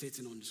and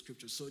meditating on the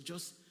scripture. So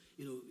just,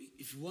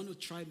 if you want to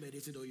try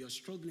meditating or you're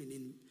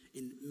struggling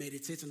in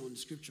meditating on the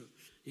scripture,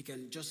 you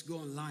can just go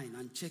online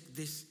and check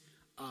this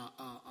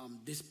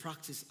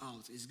practice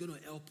out. It's going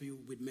to help you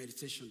with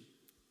meditation.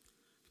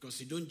 Because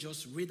you don't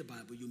just read the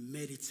Bible, you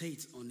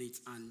meditate on it,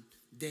 and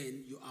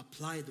then you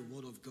apply the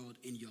Word of God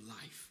in your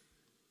life.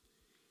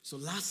 So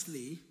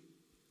lastly,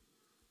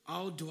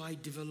 how do I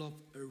develop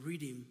a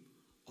reading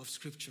of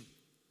Scripture?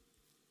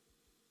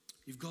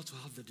 You've got to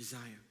have the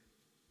desire.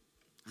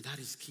 And that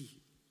is key.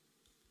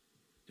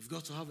 You've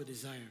got to have a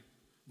desire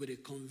with a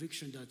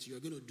conviction that you're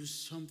going to do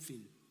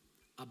something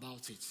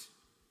about it.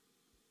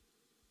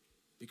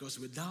 Because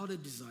without a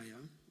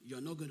desire,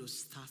 you're not going to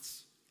start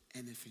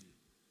anything.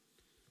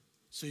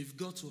 So you've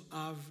got to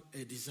have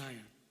a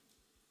desire.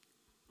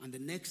 And the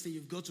next thing,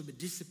 you've got to be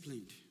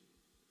disciplined.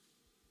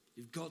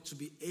 You've got to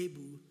be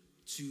able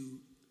to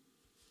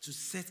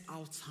set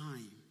out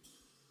time.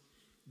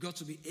 You've got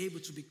to be able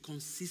to be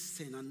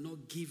consistent and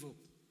not give up.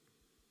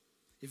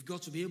 You've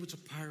got to be able to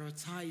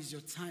prioritize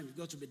your time. You've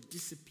got to be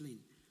disciplined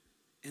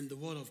in the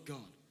Word of God.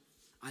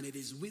 And it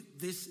is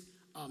with this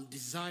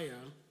desire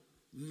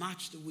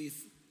matched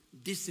with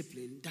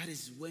discipline, that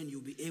is when you'll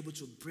be able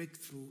to break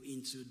through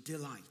into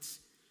delight.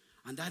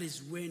 And that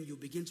is when you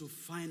begin to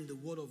find the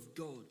Word of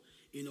God,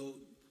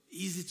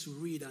 easy to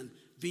read and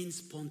being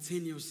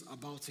spontaneous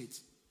about it.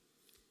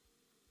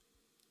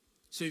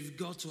 So you've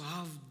got to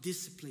have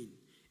discipline.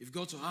 You've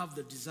got to have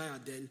the desire,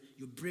 then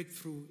you break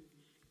through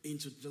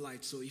into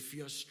delight. So if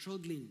you're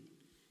struggling,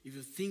 if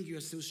you think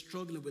you're still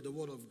struggling with the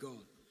Word of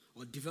God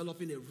or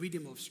developing a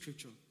rhythm of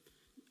Scripture,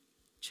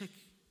 check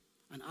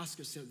and ask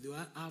yourself, do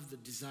I have the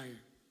desire?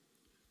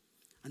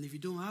 And if you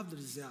don't have the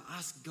desire,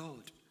 ask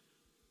God.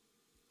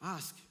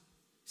 Ask.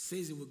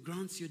 Says He will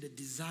grant you the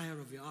desire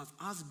of your heart.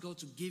 Ask God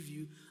to give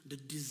you the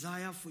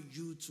desire for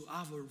you to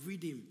have a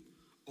reading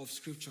of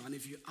Scripture. And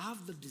if you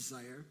have the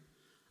desire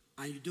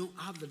and you don't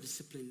have the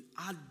discipline,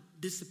 add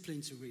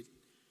discipline to it.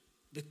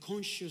 Be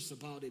conscious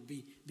about it.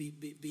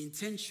 Be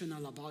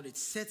intentional about it.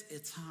 Set a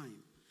time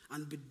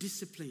and be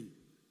disciplined.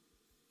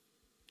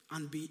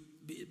 And be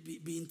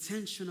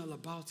intentional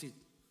about it.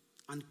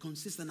 And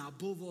consistent.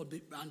 Above all,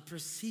 and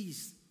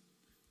persist.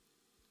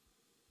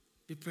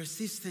 Be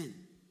persistent.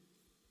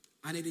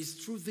 And it is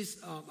through this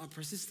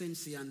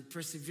persistency and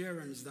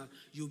perseverance that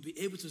you'll be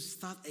able to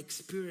start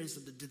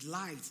experiencing the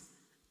delight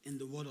in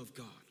the Word of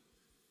God.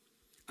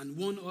 And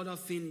one other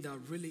thing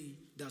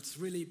that's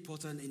really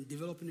important in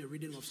developing a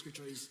reading of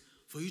Scripture is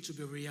for you to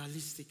be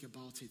realistic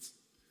about it.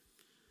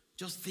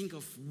 Just think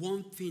of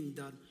one thing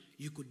that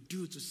you could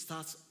do to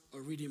start a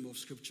reading of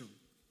Scripture.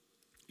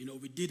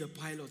 We did a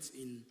pilot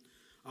in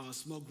our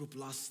small group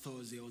last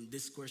Thursday on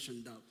this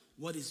question, that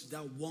what is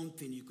that one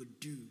thing you could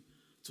do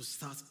to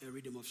start a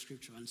reading of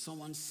Scripture? And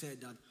someone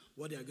said that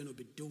what they are going to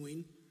be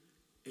doing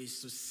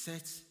is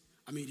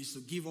to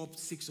give up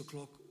 6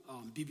 o'clock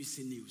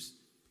BBC News.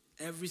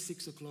 Every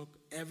 6 o'clock,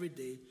 every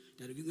day,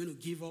 they're going to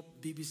give up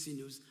BBC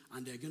News,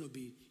 and they're going to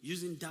be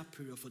using that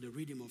period for the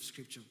reading of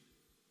Scripture.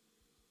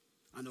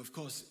 And of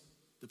course,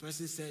 the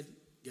person said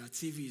their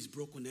TV is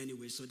broken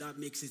anyway, so that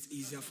makes it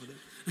easier for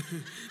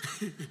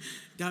them.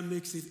 That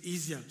makes it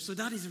easier. So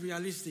that is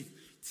realistic.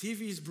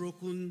 TV is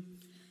broken,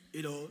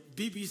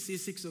 BBC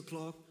 6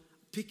 o'clock,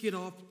 pick it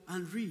up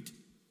and read.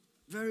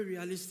 Very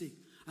realistic.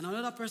 And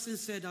another person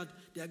said that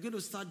they are going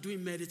to start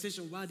doing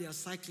meditation while they are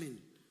cycling.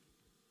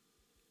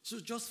 So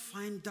just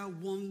find that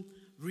one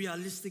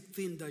realistic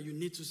thing that you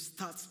need to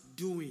start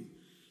doing.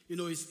 You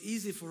know, it's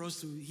easy for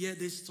us to hear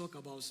this talk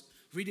about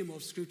reading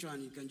of scripture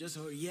and you can just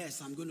say,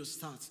 yes, I'm going to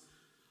start.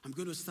 I'm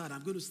going to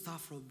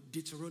start from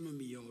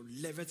Deuteronomy or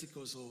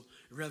Leviticus or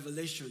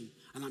Revelation.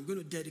 And I'm going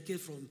to dedicate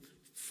from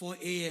 4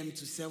 a.m.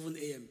 to 7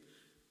 a.m.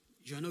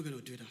 You're not going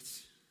to do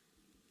that.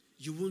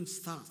 You won't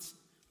start.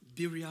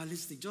 Be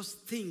realistic. Just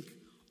think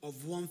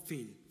of one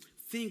thing.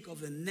 Think of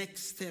the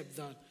next step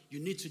that you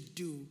need to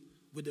do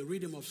with the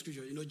reading of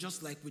scripture. You know,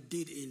 just like we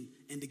did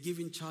in the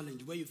giving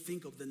challenge, where you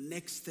think of the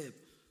next step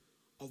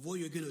of what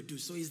you're going to do.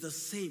 So it's the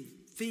same.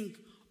 Think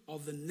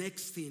of the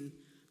next thing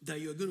that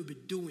you're going to be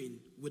doing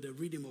with the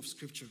reading of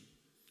scripture.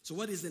 So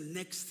what is the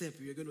next step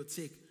you're going to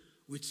take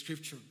with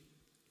scripture?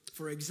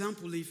 For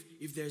example,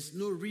 if there's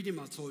no reading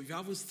at all, if you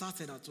haven't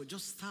started at all,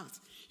 just start.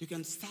 You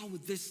can start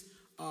with this,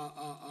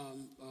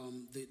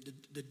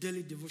 the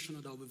daily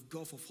devotional that we've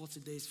got for 40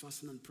 days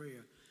fasting and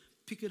prayer.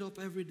 Pick it up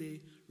every day,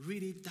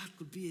 read it. That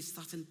could be a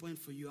starting point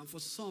for you. And for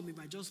some, it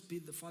might just be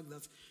the fact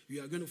that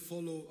you are going to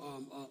follow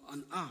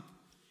an app.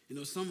 You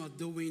know, some are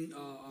doing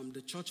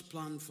the church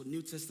plan for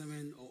New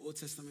Testament or Old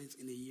Testament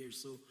in a year.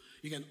 So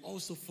you can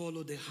also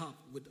follow the app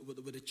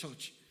with the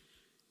church.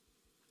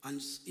 And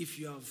if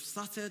you have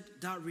started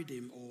that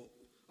reading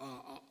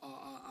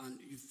and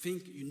you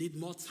think you need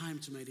more time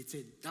to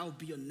meditate, that will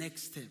be your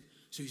next step.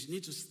 So you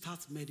need to start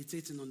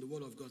meditating on the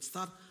Word of God.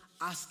 Start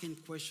asking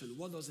questions.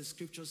 What does the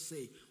scripture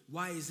say?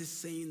 Why is it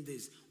saying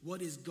this?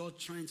 What is God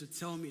trying to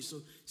tell me?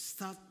 So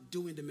start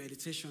doing the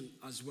meditation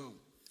as well.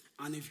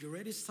 And if you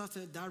already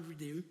started that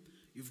reading,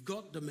 you've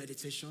got the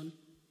meditation,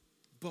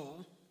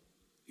 but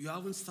you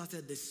haven't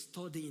started the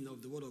studying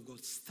of the Word of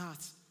God, start.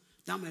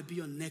 That might be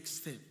your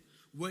next step,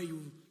 where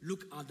you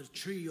look at the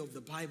tree of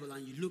the Bible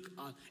and you look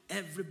at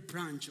every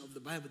branch of the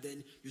Bible,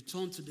 then you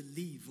turn to the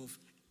leaf of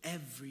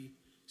every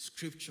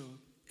scripture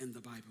in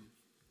the Bible.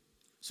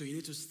 So you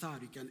need to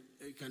start.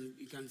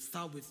 You can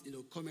start with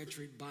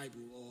commentary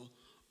Bible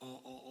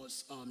or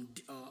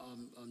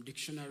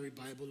dictionary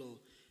Bible, or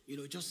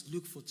just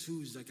look for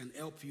tools that can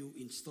help you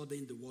in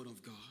studying the Word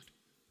of God.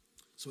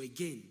 So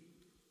again,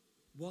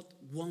 what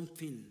one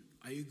thing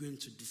are you going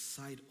to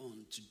decide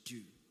on to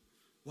do?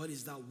 What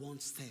is that one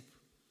step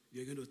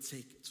you're going to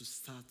take to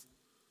start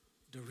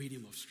the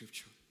reading of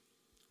Scripture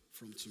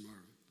from tomorrow?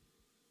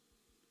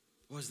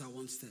 What's that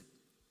one step?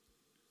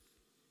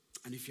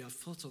 And if you have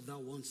thought of that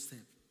one step,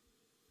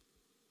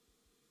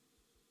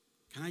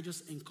 can I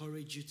just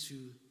encourage you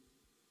to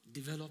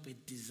develop a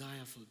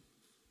desire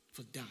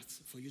for that,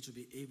 for you to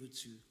be able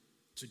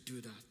to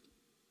do that?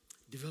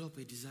 Develop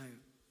a desire.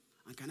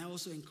 And can I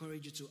also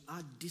encourage you to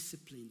add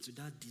discipline to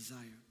that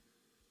desire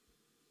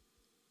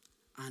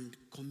and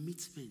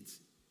commitment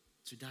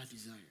to that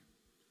desire,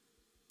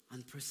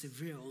 and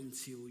persevere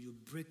until you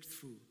break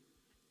through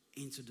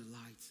into the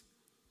light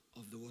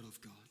of the Word of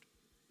God.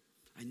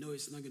 I know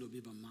it's not going to be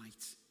by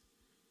might.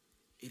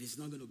 It is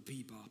not going to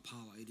be by our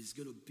power. It is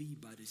going to be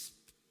by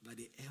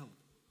the help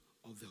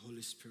of the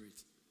Holy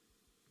Spirit.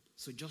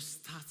 So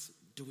just start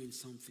doing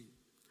something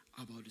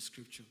about the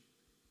Scripture.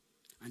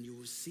 And you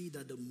will see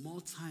that the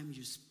more time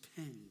you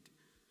spend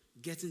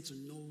getting to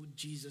know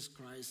Jesus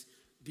Christ,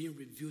 being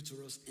revealed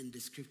to us in the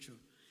Scripture,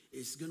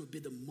 it's going to be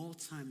the more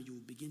time you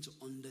will begin to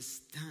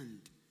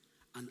understand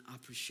and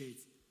appreciate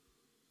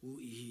who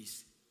He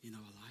is in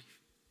our life.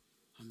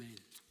 Amen.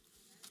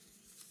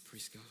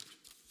 Praise God.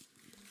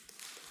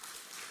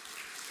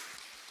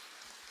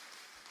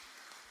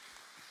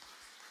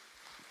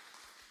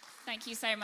 Thank you so much.